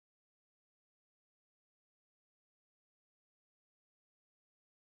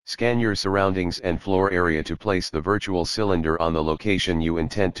Scan your surroundings and floor area to place the virtual cylinder on the location you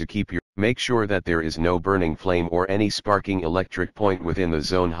intend to keep your. Make sure that there is no burning flame or any sparking electric point within the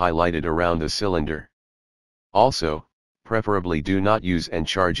zone highlighted around the cylinder. Also, preferably do not use and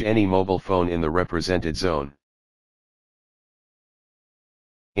charge any mobile phone in the represented zone.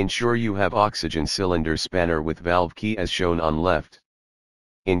 Ensure you have oxygen cylinder spanner with valve key as shown on left.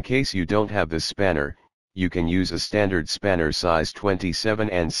 In case you don't have this spanner, you can use a standard spanner size 27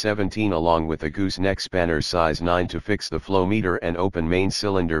 and 17 along with a gooseneck spanner size 9 to fix the flow meter and open main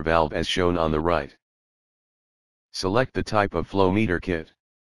cylinder valve as shown on the right. Select the type of flow meter kit.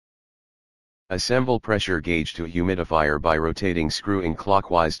 Assemble pressure gauge to humidifier by rotating screw in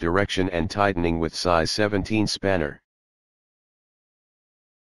clockwise direction and tightening with size 17 spanner.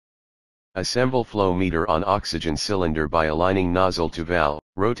 Assemble flow meter on oxygen cylinder by aligning nozzle to valve.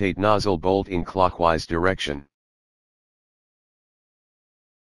 Rotate nozzle bolt in clockwise direction.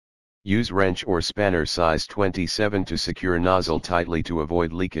 Use wrench or spanner size 27 to secure nozzle tightly to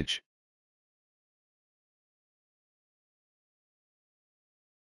avoid leakage.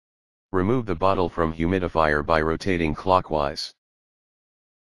 Remove the bottle from humidifier by rotating clockwise.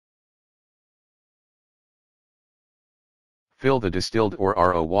 Fill the distilled or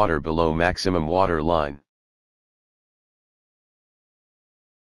RO water below maximum water line.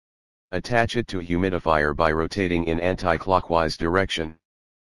 Attach it to humidifier by rotating in anti-clockwise direction.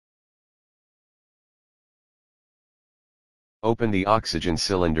 Open the oxygen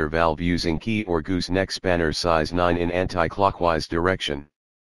cylinder valve using key or gooseneck spanner size 9 in anti-clockwise direction.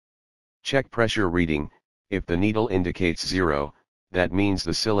 Check pressure reading. If the needle indicates 0, that means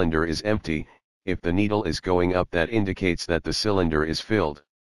the cylinder is empty. If the needle is going up, that indicates that the cylinder is filled.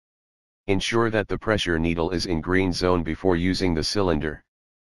 Ensure that the pressure needle is in green zone before using the cylinder.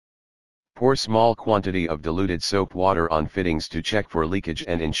 Pour small quantity of diluted soap water on fittings to check for leakage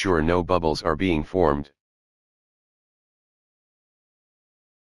and ensure no bubbles are being formed.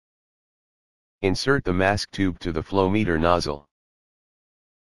 Insert the mask tube to the flow meter nozzle.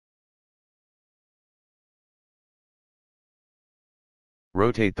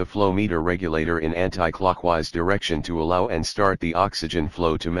 Rotate the flow meter regulator in anti-clockwise direction to allow and start the oxygen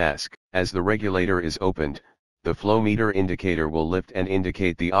flow to mask. As the regulator is opened, the flow meter indicator will lift and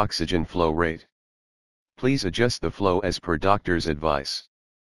indicate the oxygen flow rate. Please adjust the flow as per doctor's advice.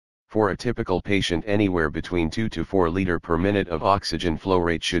 For a typical patient, anywhere between 2 to 4 liters per minute of oxygen flow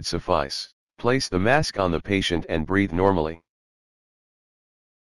rate should suffice. Place the mask on the patient and breathe normally.